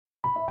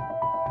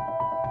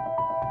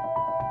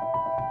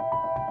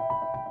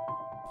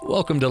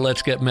Welcome to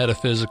Let's Get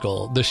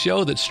Metaphysical, the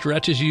show that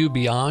stretches you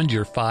beyond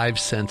your five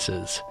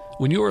senses.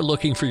 When you are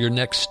looking for your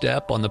next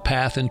step on the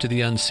path into the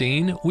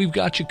unseen, we've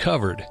got you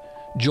covered.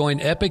 Join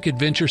epic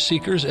adventure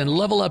seekers and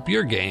level up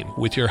your game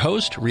with your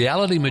host,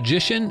 reality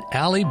magician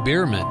Ali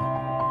Bierman.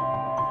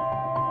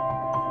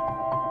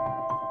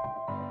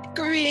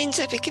 Greetings,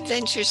 epic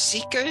adventure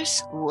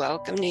seekers.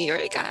 Welcome to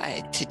your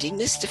guide to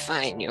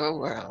demystifying your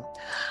world.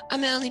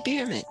 I'm Ali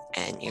Bierman,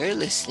 and you're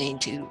listening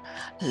to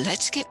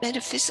Let's Get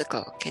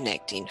Metaphysical,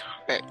 connecting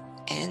heart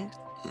and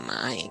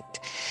mind.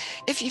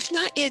 If you've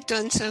not yet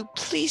done so,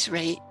 please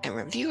rate and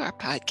review our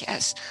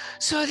podcast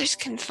so others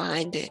can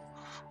find it.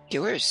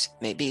 Yours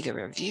may be the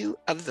review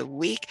of the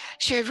week,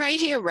 shared right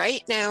here,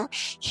 right now.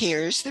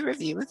 Here's the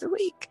review of the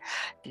week.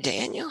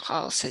 Daniel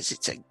Hall says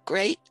it's a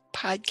great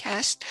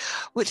podcast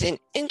with an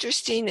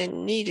interesting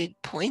and needed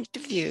point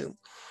of view.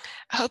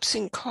 Helps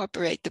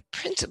incorporate the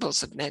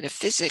principles of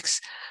metaphysics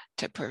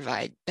to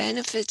provide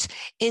benefits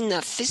in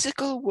the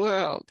physical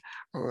world.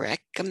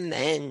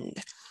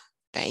 Recommend.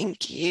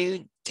 Thank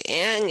you,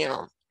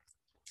 Daniel.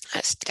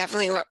 That's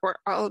definitely what we're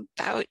all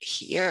about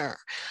here.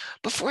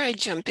 Before I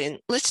jump in,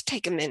 let's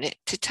take a minute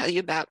to tell you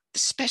about the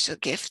special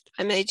gift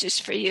I made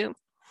just for you.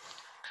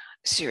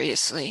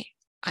 Seriously,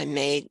 I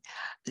made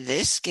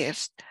this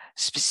gift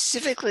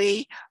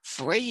specifically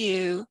for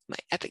you, my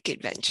epic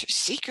adventure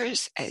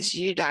seekers, as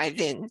you dive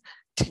in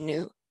to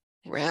new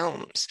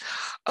realms,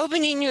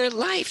 opening your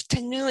life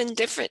to new and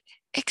different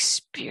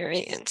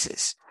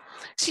experiences.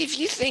 See, if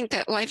you think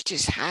that life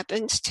just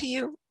happens to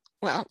you,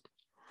 well,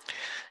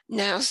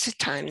 now's the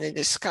time to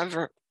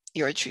discover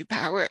your true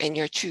power and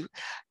your true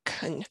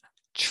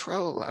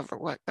control over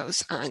what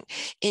goes on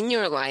in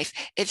your life.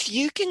 If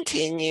you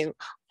continue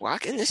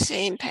walking the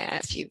same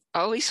path you've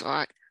always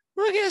walked,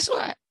 well, guess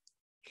what?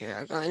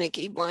 You're going to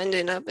keep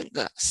winding up at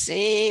the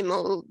same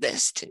old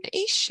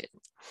destination.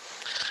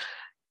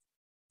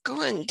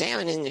 Go on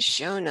down in the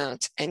show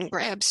notes and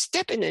grab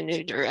Step in a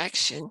New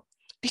Direction,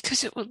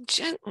 because it will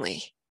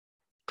gently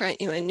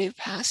grant you a new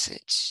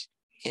passage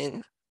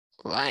in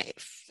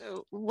life.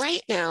 So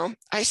right now,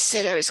 I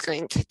said I was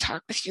going to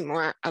talk with you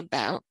more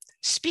about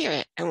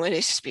spirit and what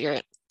is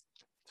spirit.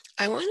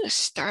 I want to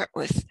start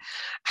with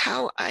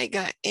how I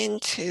got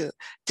into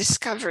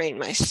discovering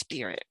my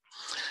spirit.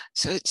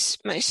 So it's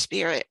my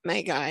spirit,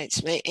 my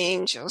guides, my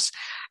angels,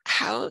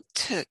 how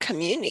to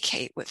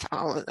communicate with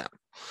all of them.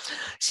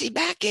 See,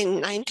 back in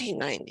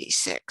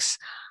 1996,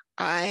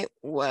 I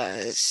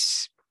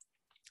was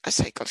a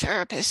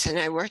psychotherapist and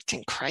I worked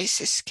in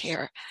crisis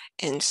care,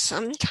 and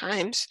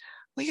sometimes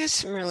we got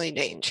some really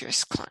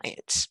dangerous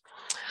clients.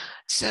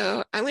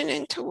 So I went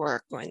into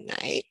work one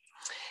night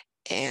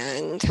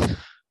and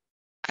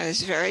I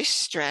was very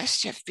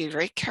stressed. You have to be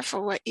very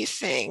careful what you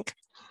think,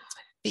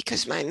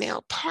 because my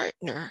male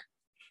partner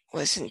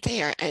wasn't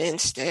there, and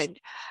instead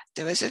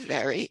there was a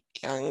very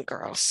young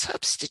girl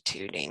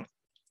substituting.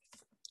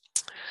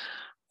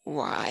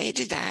 Why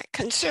did that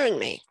concern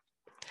me?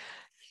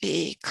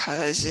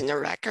 Because in the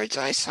records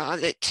I saw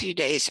that 2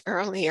 days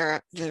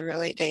earlier, the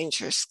really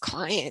dangerous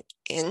client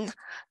in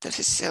the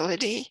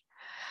facility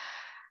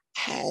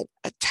had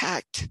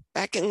attacked.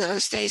 Back in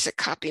those days, a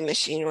copy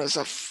machine was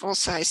a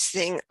full-size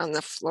thing on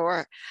the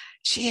floor.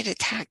 She had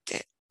attacked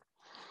it.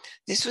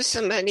 This was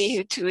somebody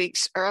who 2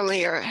 weeks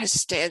earlier has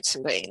stabbed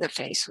somebody in the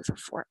face with a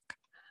fork.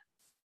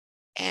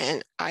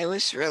 And I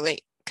was really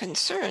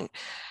concerned.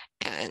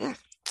 And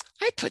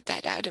I put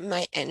that out in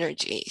my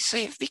energy. So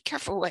you have to be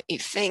careful what you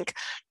think,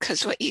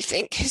 because what you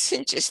think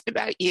isn't just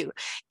about you.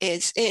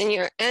 It's in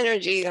your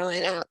energy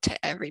going out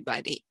to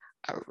everybody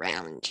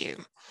around you.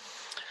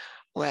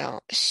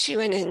 Well, she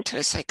went into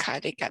a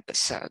psychotic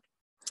episode.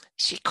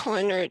 She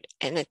cornered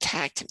and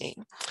attacked me.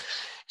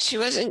 She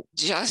wasn't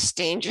just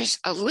dangerous.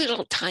 A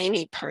little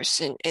tiny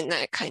person in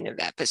that kind of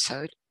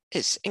episode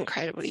is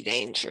incredibly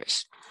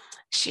dangerous.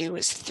 She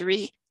was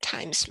 3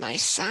 times my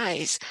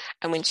size.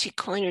 And when she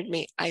cornered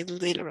me, I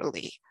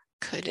literally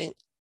couldn't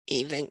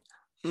even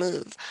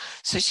move.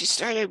 So she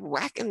started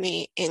whacking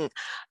me in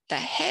the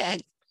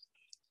head.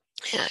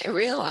 And I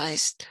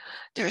realized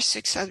there are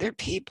 6 other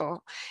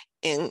people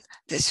in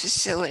this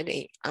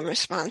facility. I'm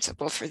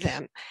responsible for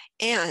them.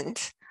 And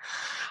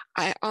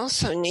I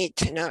also need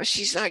to know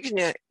she's not going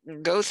to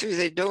go through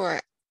the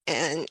door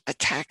and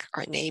attack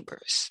our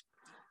neighbors.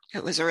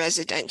 It was a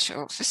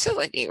residential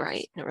facility,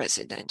 right? In a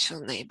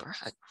residential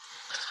neighborhood.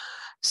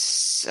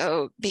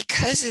 So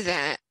because of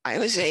that, I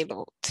was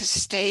able to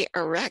stay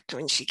erect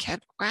when she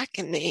kept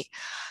whacking me,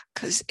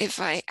 because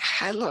if I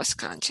had lost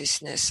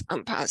consciousness,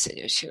 I'm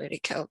positive she would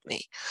have killed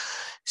me.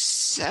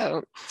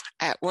 So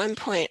at one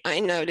point, I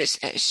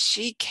noticed as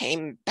she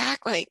came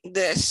back like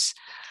this,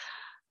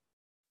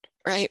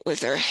 right,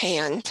 with her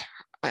hand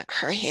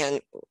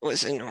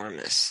was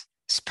enormous.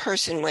 This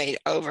person weighed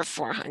over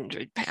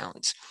 400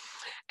 pounds.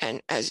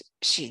 And as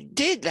she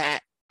did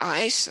that,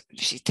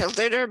 she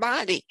tilted her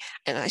body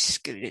and I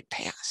scooted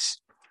past.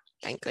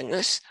 Thank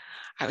goodness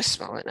I was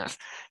small enough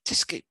to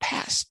scoot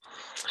past.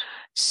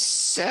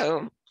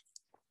 So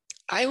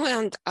I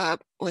wound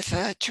up with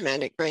a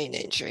traumatic brain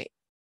injury.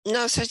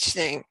 no such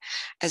thing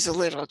as a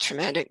little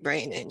traumatic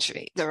brain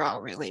injury. They're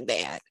all really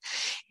bad.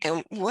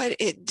 And what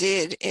it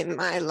did in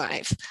my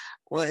life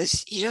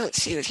was you don't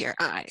see with your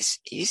eyes,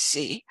 you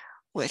see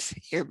with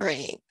your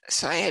brain.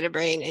 So I had a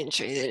brain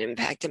injury that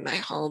impacted my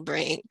whole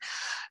brain.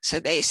 So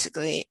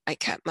basically, I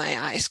kept my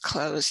eyes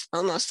closed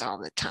almost all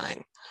the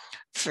time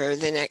for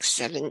the next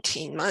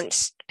 17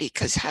 months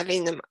because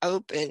having them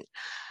open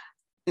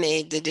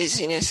made the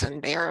dizziness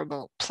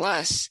unbearable.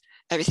 Plus,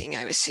 everything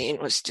I was seeing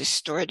was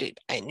distorted.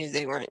 I knew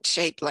they weren't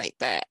shaped like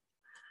that.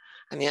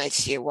 I mean, I'd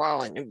see a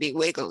wall and it'd be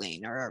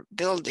wiggling, or a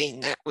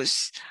building that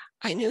was,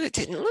 I knew it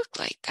didn't look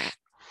like that.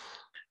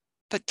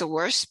 But the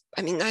worst,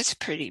 I mean, that's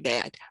pretty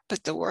bad.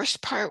 But the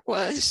worst part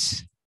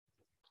was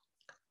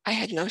I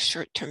had no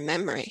short-term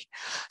memory.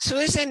 So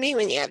what does that mean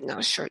when you have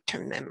no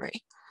short-term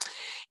memory?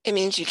 It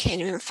means you can't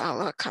even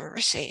follow a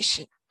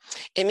conversation.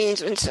 It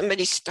means when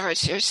somebody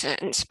starts their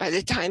sentence, by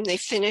the time they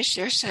finish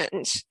their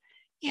sentence,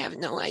 you have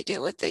no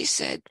idea what they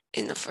said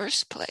in the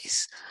first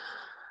place.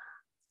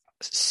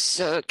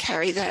 So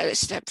carry that a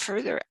step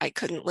further. I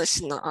couldn't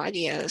listen to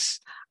audios.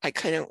 I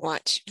couldn't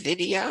watch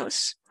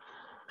videos.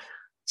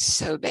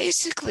 So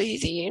basically,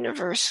 the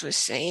universe was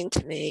saying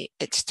to me,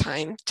 it's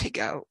time to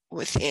go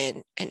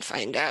within and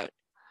find out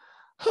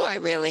who I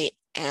really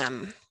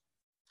am.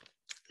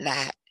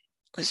 That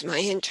was my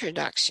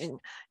introduction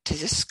to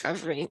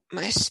discovering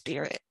my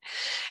spirit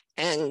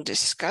and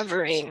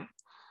discovering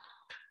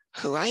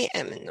who I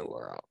am in the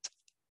world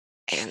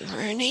and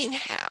learning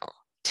how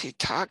to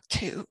talk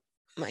to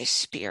my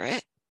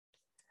spirit,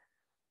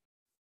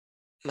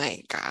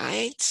 my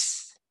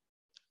guides,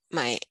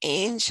 my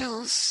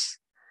angels,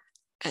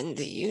 and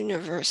the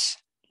universe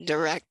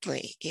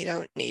directly. You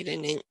don't need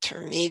an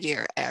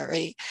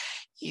intermediary.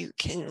 You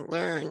can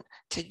learn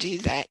to do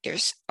that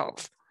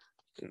yourself.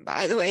 And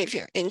by the way, if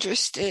you're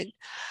interested,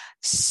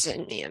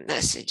 send me a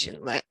message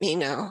and let me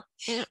know,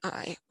 and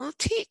I will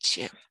teach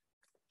you.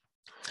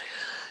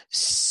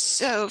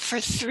 So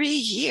for 3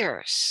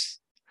 years,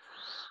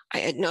 I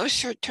had no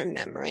short-term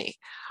memory.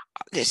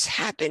 This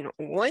happened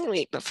 1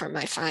 week before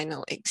my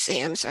final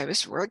exams. I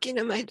was working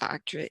on my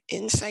doctorate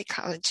in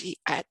psychology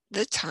at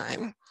the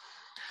time.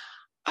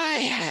 I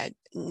had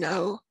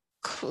no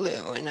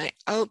clue, and I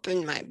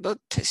opened my book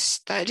to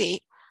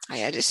study. I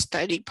had a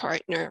study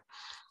partner.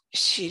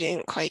 She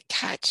didn't quite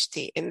catch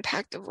the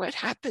impact of what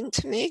happened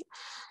to me.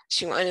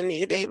 She wanted me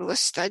to be able to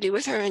study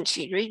with her, and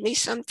she'd read me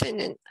something,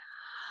 and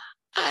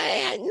I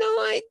had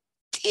no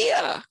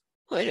idea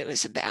what it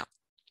was about.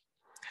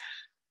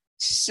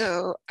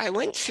 So I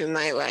went through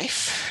my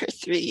life for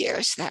 3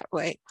 years that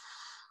way.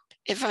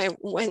 If I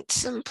went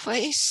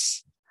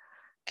someplace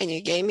and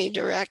you gave me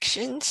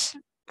directions,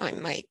 I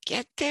might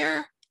get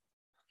there,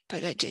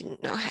 but I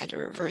didn't know how to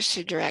reverse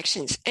the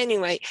directions.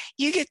 Anyway,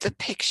 you get the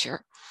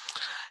picture.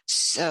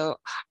 So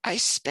I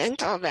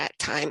spent all that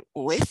time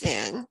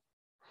within.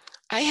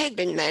 I had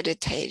been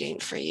meditating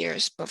for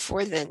years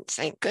before then.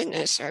 Thank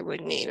goodness, I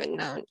wouldn't even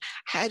known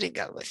how to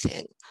go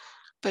within.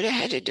 But I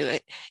had to do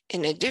it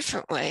in a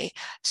different way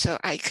so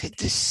I could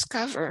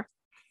discover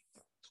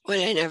what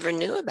I never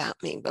knew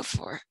about me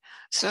before.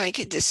 So I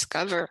could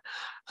discover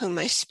who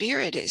my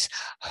spirit is,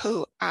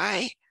 who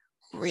I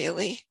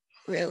really,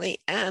 really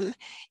am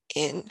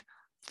in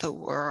the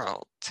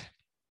world.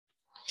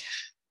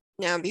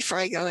 Now, before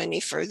I go any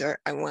further,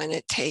 I want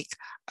to take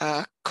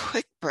a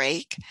quick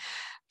break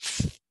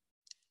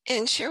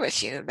and share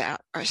with you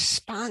about our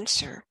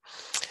sponsor.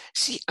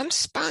 See, I'm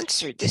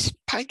sponsored. This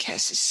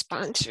podcast is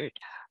sponsored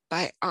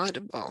by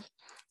Audible,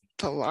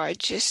 the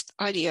largest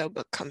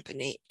audiobook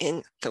company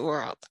in the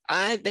world.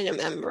 I've been a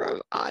member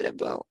of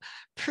Audible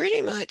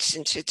pretty much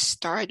since it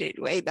started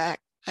way back.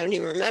 I don't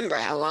even remember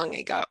how long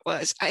ago it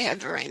was. I have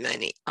very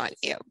many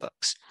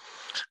audiobooks.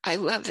 I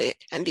love it.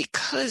 And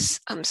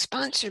because I'm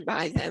sponsored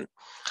by them,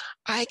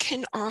 I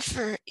can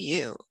offer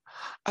you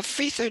a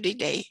free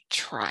 30-day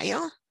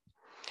trial,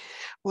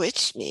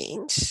 which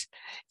means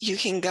you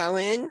can go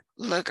in,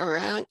 look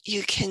around,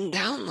 you can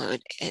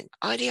download an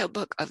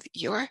audiobook of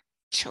your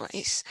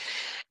choice.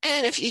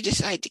 And if you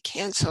decide to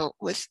cancel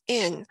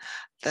within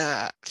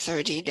the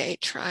 30-day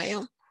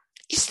trial,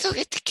 you still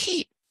get to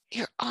keep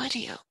your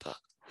audiobook.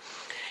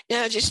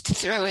 Now, just to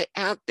throw it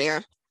out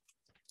there,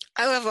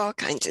 I love all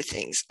kinds of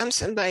things. I'm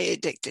somebody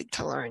addicted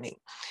to learning.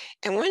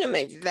 And one of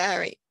my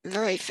very,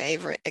 very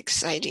favorite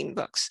exciting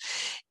books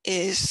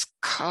is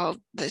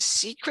called The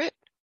Secret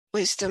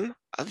Wisdom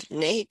of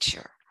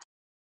Nature.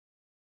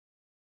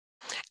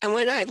 And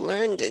what I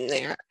learned in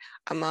there,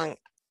 among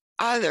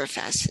other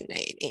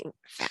fascinating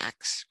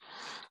facts,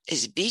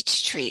 is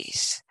beech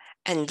trees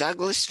and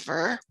Douglas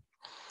fir,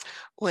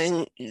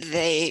 when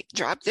they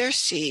drop their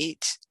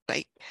seeds,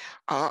 like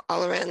all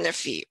around their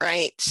feet,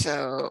 right?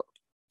 So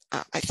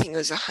I think it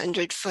was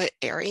 100-foot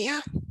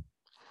area.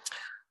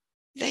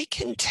 They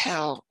can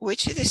tell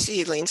which of the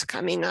seedlings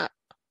coming up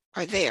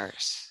are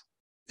theirs,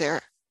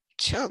 their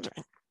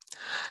children.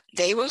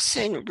 They will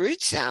send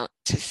roots out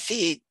to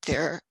feed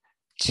their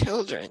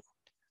children,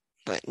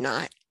 but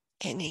not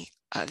any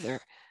other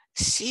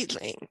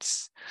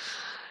seedlings.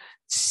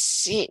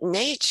 See,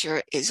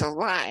 nature is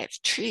alive.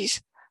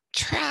 Trees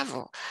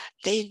travel.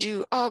 They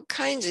do all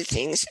kinds of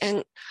things.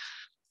 And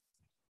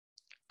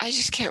I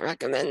just can't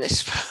recommend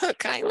this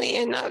book highly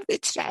enough.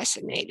 It's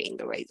fascinating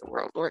the way the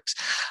world works.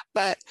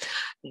 But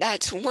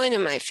that's one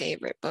of my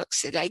favorite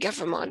books that I get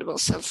from Audible.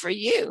 So for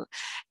you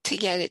to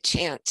get a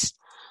chance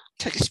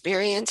to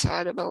experience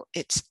Audible,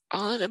 it's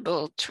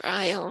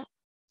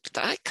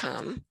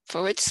audibletrial.com/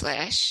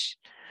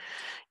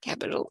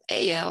 capital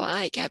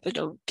ALI,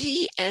 capital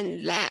D,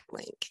 and that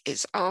link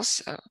is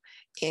also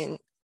in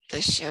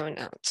the show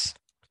notes.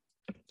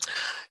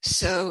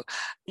 So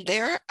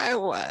there I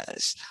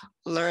was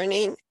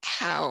learning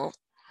how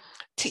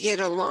to get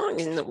along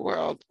in the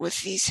world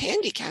with these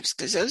handicaps,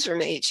 because those were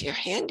major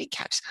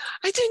handicaps.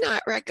 I do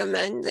not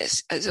recommend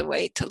this as a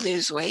way to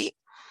lose weight,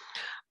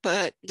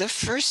 but the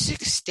first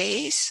 6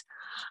 days,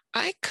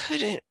 I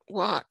couldn't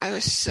walk. I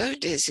was so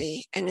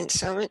dizzy and in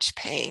so much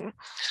pain.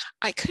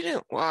 I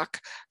couldn't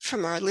walk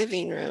from our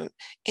living room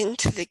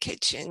into the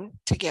kitchen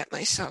to get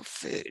myself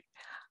food.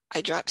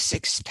 I dropped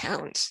 6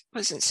 pounds. It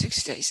wasn't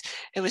 6 days.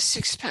 It was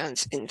 6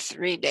 pounds in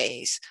 3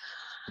 days.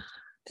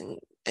 And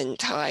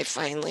until I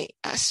finally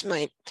asked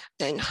my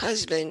then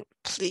husband,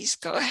 please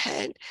go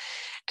ahead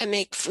and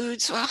make food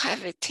so I'll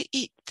have it to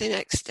eat the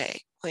next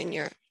day when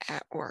you're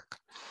at work.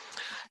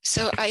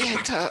 So I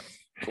had to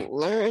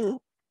learn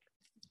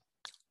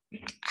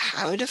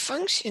how to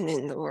function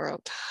in the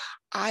world.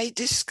 I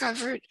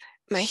discovered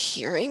my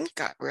hearing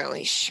got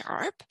really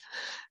sharp,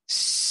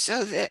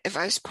 so that if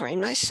I was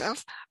pouring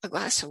myself a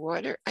glass of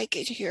water, I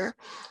could hear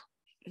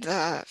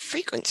the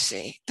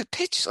frequency, the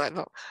pitch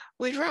level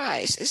would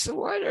rise as the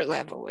water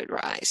level would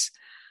rise.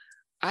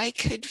 I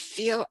could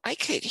hear,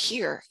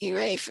 you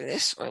ready for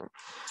this one?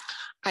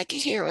 I could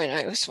hear when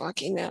I was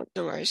walking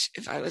outdoors,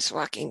 if I was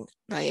walking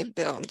by a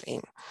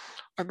building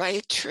or by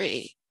a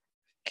tree,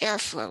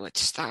 airflow would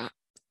stop.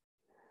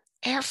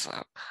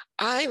 Airflow.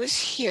 I was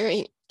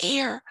hearing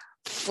air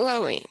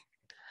flowing.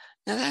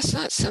 Now, that's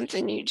not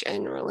something you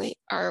generally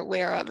are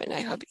aware of, and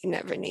I hope you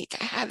never need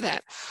to have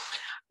that.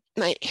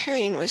 My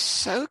hearing was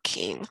so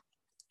keen.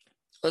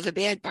 Well, the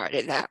bad part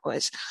of that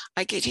was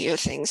I could hear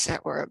things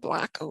that were a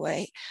block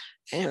away,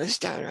 and it was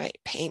downright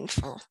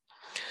painful.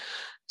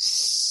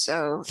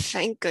 So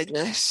thank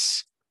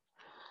goodness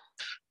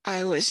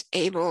I was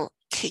able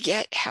to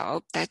get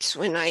help. That's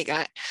when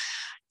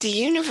the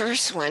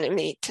universe wanted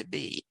me to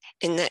be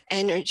in the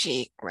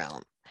energy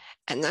realm.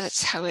 And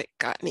that's how it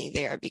got me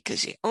there,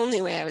 because the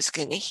only way I was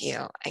going to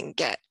heal and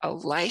get a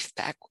life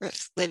back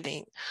worth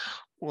living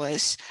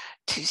was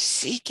to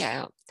seek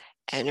out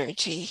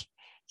energy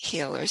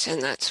healers.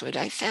 And that's what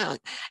I found.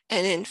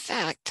 And in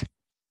fact,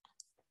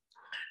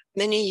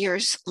 many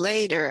years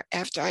later,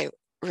 after I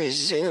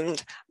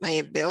resumed my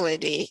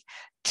ability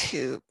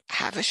to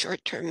have a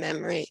short-term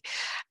memory,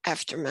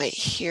 after my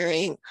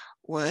hearing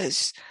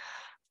was,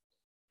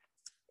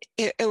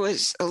 it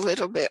was a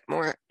little bit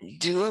more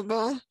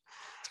doable,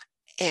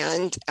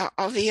 and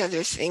all the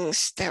other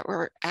things that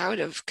were out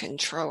of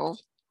control.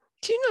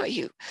 Do you know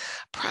you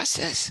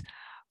process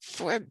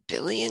 4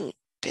 billion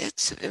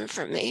bits of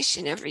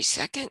information every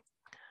second?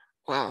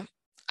 Well,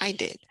 I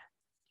did.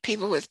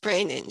 People with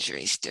brain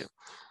injuries do.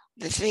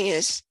 The thing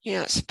is,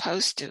 you're not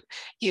supposed to.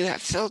 You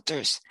have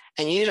filters,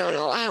 and you don't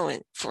allow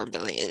in 4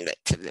 billion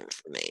bits of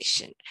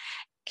information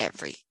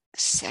every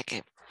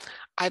second.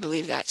 I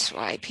believe that's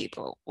why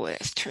people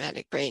with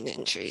traumatic brain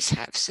injuries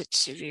have such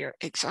severe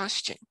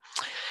exhaustion.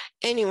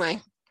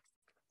 Anyway,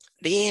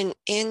 being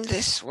in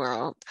this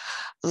world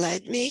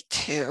led me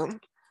to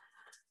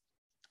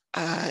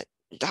a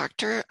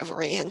doctor of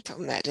Oriental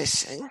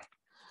medicine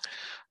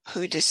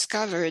who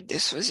discovered,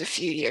 this was a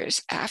few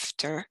years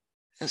after,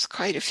 it was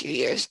quite a few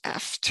years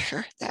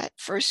after that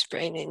first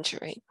brain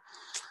injury.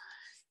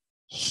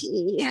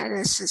 He had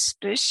a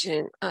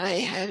suspicion I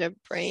had a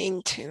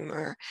brain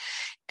tumor.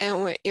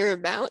 And what you're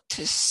about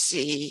to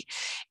see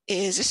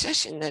is a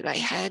session that I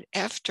had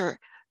after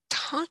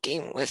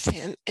talking with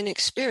him, an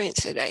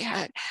experience that I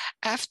had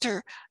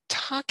after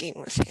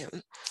talking with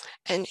him.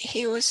 And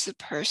he was the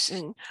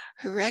person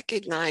who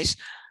recognized,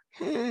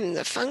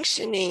 the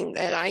functioning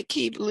that I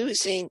keep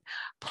losing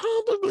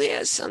probably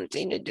has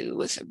something to do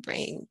with a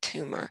brain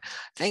tumor.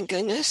 Thank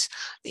goodness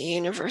the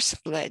universe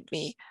led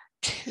me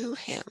to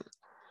him,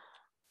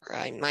 or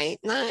I might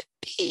not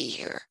be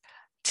here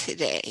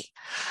today.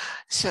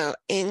 So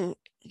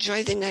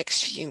enjoy the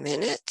next few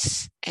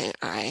minutes, and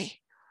I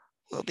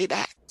will be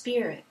back.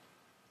 Spirit.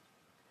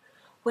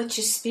 What's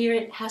your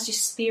spirit? How's your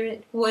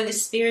spirit? What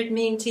does spirit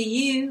mean to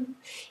you?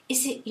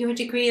 Is it your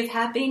degree of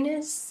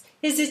happiness?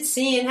 Is it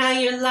seeing how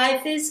your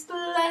life is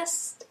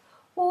blessed?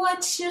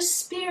 What's your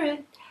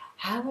spirit?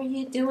 How are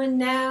you doing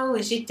now?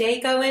 Is your day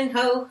going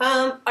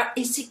ho-hum? Or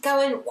is it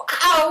going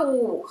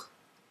wow?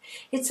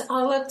 It's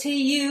all up to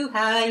you,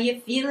 how you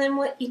feeling,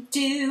 what you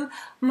do,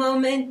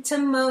 moment to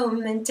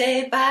moment,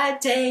 day by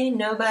day.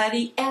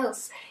 Nobody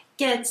else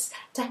gets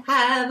to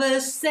have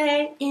a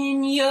say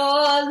in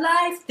your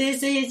life.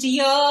 This is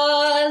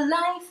your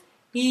life.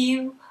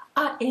 You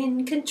are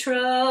in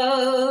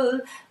control.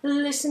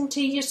 Listen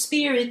to your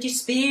spirit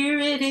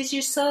is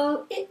your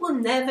soul. It will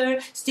never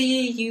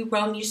steer you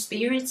wrong. Your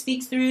spirit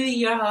speaks through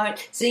your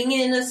heart,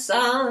 singing a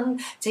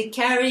song to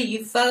carry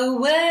you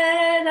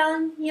forward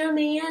on your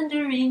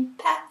meandering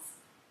path.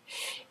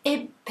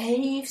 It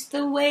paves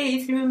the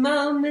way through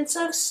moments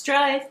of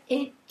strife.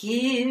 It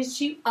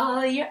gives you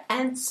all your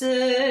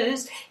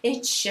answers.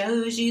 It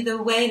shows you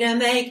the way to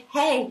make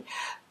hay.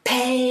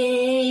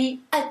 Pay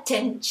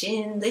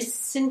attention,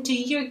 listen to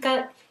your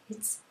gut.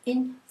 Its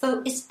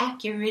info is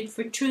accurate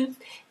for truth.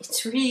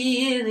 It's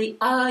really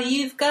all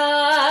you've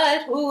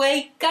got.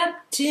 Wake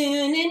up,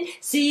 tune in,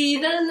 see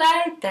the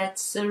light that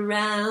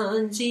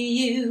surrounds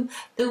you.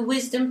 The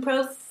wisdom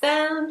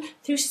profound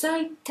through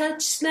sight,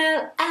 touch,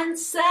 smell, and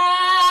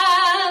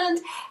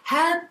sound.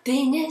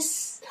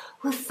 Happiness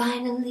will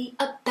finally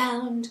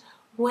abound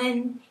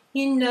when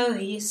you know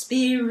your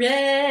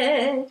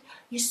spirit.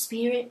 Your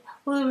spirit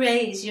will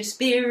raise your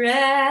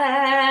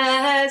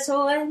spirits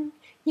when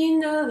you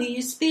know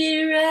your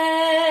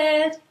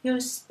spirit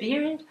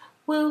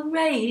will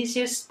raise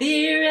your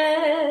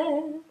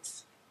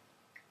spirits.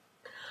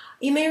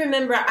 You may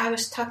remember I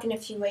was talking a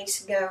few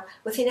weeks ago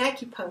with an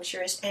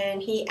acupuncturist,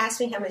 and he asked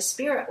me how my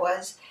spirit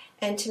was,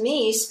 and to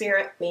me,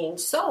 spirit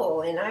means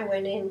soul, and I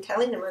went in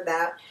telling him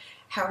about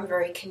how I'm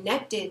very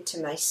connected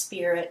to my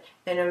spirit,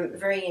 and I'm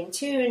very in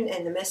tune,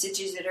 and the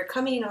messages that are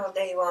coming all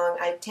day long,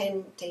 I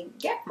tend to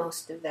get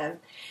most of them.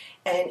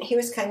 And he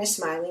was kind of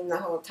smiling the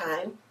whole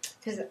time,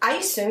 because I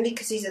assumed,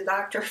 because he's a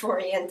doctor of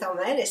Oriental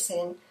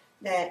medicine,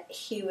 that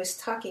he was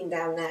talking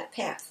down that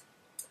path.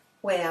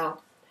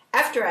 Well,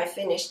 after I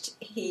finished,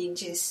 he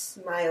just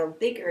smiled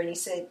bigger, and he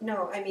said,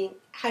 no, I mean,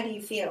 how do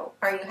you feel?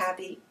 Are you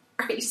happy?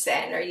 Are you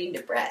sad? Are you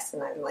depressed?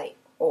 And I'm like,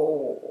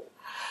 oh.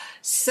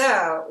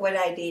 So what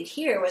I did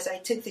here was I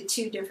took the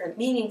two different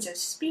meanings of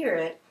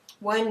spirit.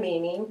 One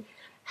meaning,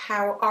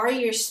 how are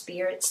your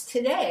spirits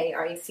today?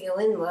 Are you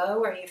feeling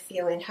low? Are you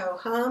feeling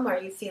ho-hum? Are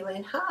you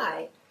feeling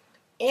high?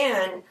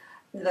 And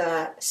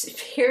the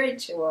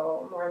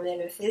spiritual, more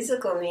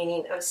metaphysical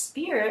meaning of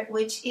spirit,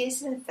 which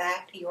is in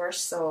fact your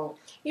soul.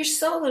 Your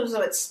soul is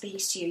what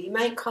speaks to you. You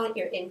might call it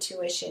your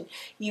intuition.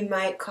 You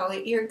might call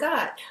it your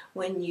gut.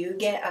 When you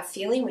get a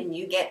feeling, when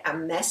you get a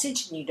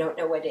message and you don't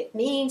know what it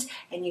means,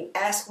 and you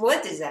ask,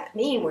 what does that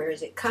mean? Where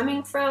is it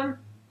coming from?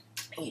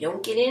 And you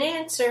don't get an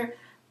answer.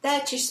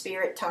 That's your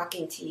spirit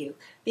talking to you.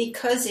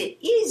 Because it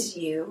is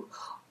you,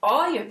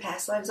 all your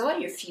past lives, all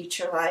your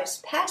future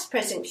lives, past,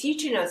 present,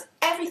 future, knows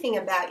everything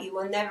about you,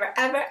 will never,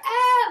 ever,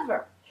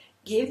 ever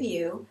give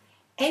you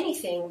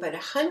anything but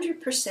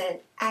 100%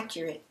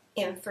 accurate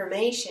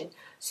information.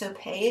 So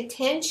pay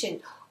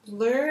attention.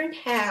 Learn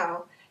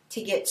how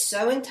to get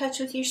so in touch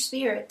with your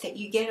spirit that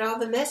you get all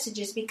the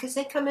messages, because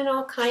they come in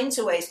all kinds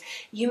of ways.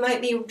 You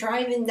might be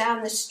driving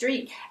down the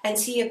street and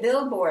see a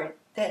billboard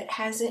that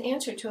has an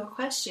answer to a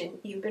question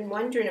you've been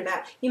wondering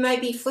about. You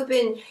might be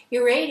flipping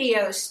your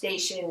radio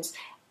stations,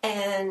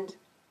 and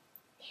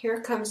here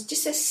comes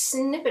just a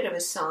snippet of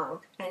a song,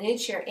 and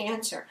it's your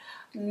answer.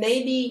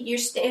 Maybe you're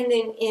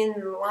standing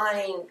in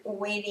line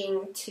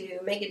waiting to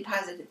make a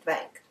deposit at the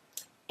bank,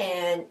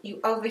 and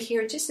you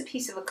overhear just a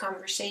piece of a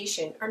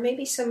conversation, or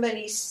maybe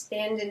somebody's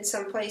standing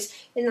someplace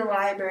in the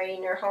library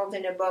and they're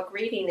holding a book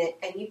reading it,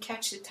 and you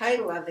catch the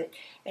title of it,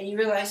 and you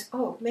realize,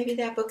 oh, maybe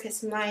that book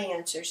has my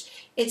answers.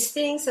 It's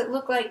things that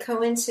look like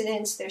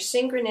coincidence. They're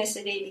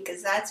synchronicity,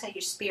 because that's how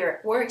your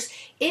spirit works.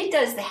 It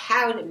does the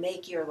how to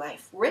make your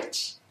life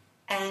rich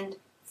and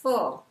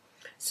full.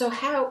 So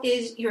how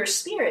is your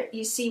spirit?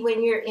 You see,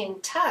 when you're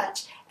in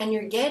touch and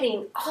you're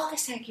getting all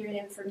this accurate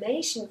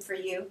information for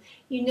you,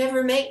 you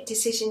never make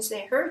decisions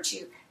that hurt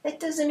you. That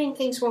doesn't mean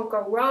things won't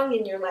go wrong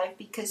in your life,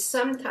 because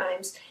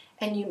sometimes,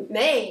 and you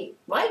may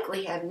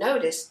likely have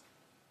noticed,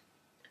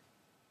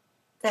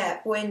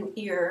 that when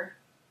you're,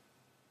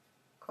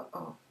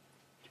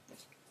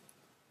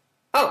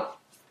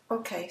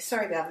 okay,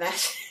 sorry about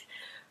that.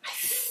 I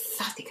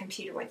thought the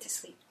computer went to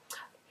sleep.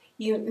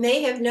 You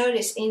may have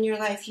noticed in your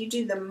life you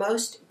do the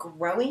most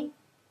growing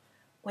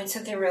when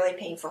something really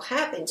painful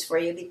happens for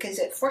you, because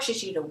it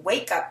forces you to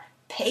wake up,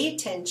 pay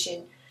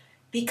attention,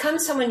 become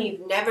someone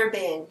you've never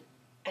been,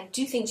 and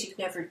do things you've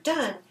never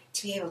done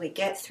to be able to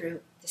get through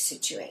the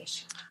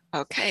situation.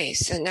 Okay,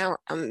 so now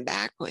I'm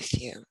back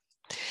with you.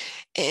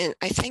 And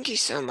I thank you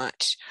so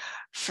much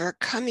for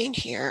coming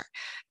here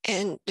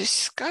and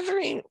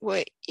discovering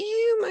what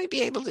you might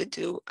be able to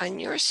do on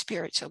your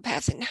spiritual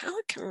path and how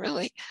it can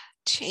really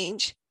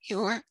change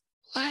your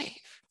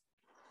life.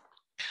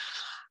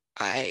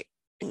 I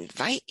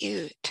invite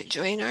you to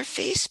join our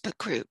Facebook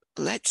group,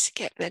 Let's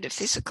Get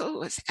Metaphysical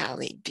with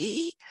Allie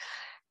B.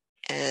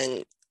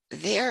 And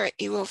there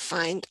you will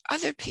find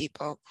other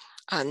people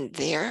on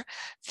their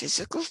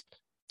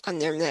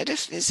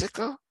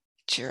metaphysical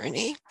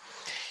journey.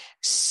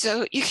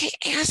 So you can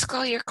ask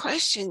all your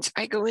questions.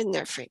 I go in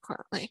there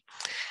frequently.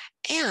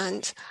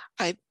 And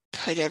I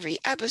put every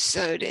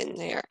episode in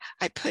there.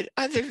 I put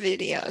other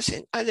videos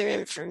and other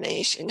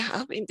information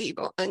helping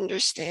people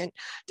understand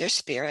their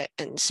spirit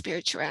and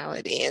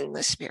spirituality in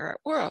the spirit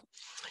world.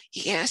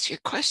 You can ask your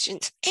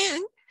questions,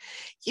 and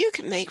you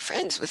can make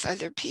friends with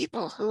other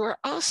people who are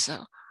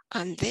also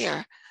on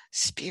their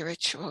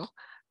spiritual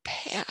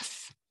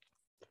path.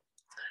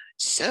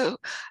 So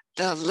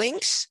the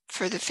links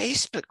for the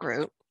Facebook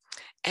group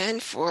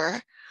and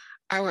for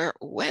our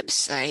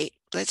website,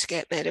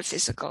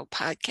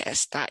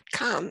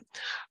 letsgetmetaphysicalpodcast.com,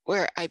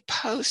 where I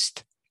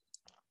post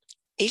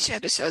each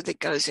episode that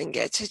goes and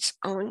gets its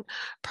own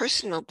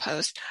personal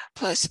post,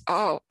 plus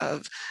all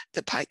of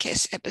the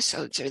podcast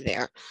episodes are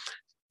there,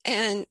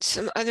 and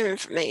some other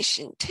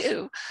information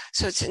too.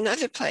 So it's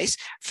another place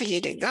for you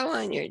to go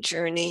on your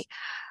journey.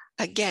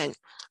 Again,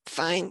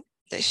 find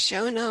the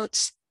show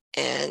notes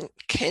and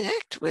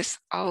connect with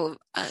all of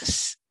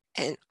us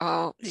and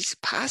all these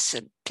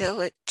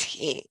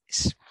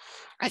possibilities.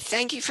 I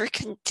thank you for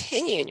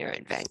continuing your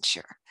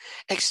adventure,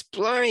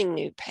 exploring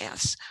new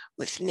paths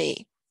with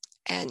me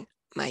and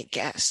my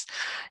guests.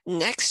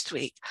 Next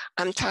week,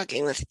 I'm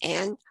talking with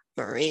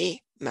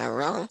Anne-Marie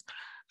Marron,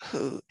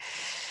 who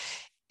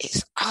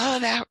is all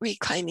about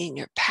reclaiming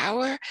your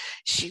power.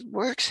 She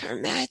works her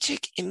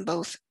magic in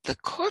both the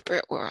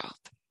corporate world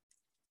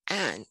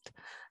and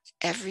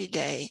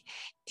everyday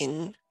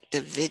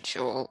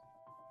individual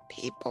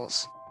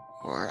people's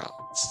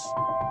worlds.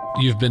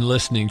 You've been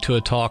listening to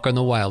a talk on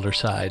the wilder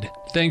side.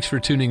 Thanks for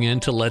tuning in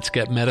to Let's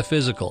Get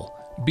Metaphysical.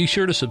 Be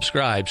sure to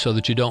subscribe so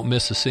that you don't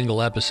miss a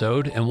single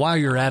episode, and while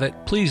you're at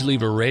it, please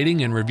leave a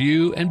rating and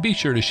review, and be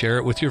sure to share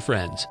it with your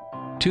friends.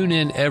 Tune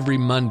in every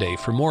Monday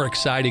for more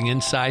exciting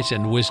insights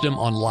and wisdom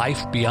on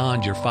life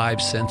beyond your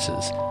five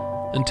senses.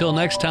 Until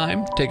next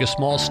time, take a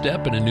small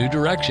step in a new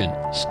direction.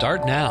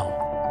 Start now.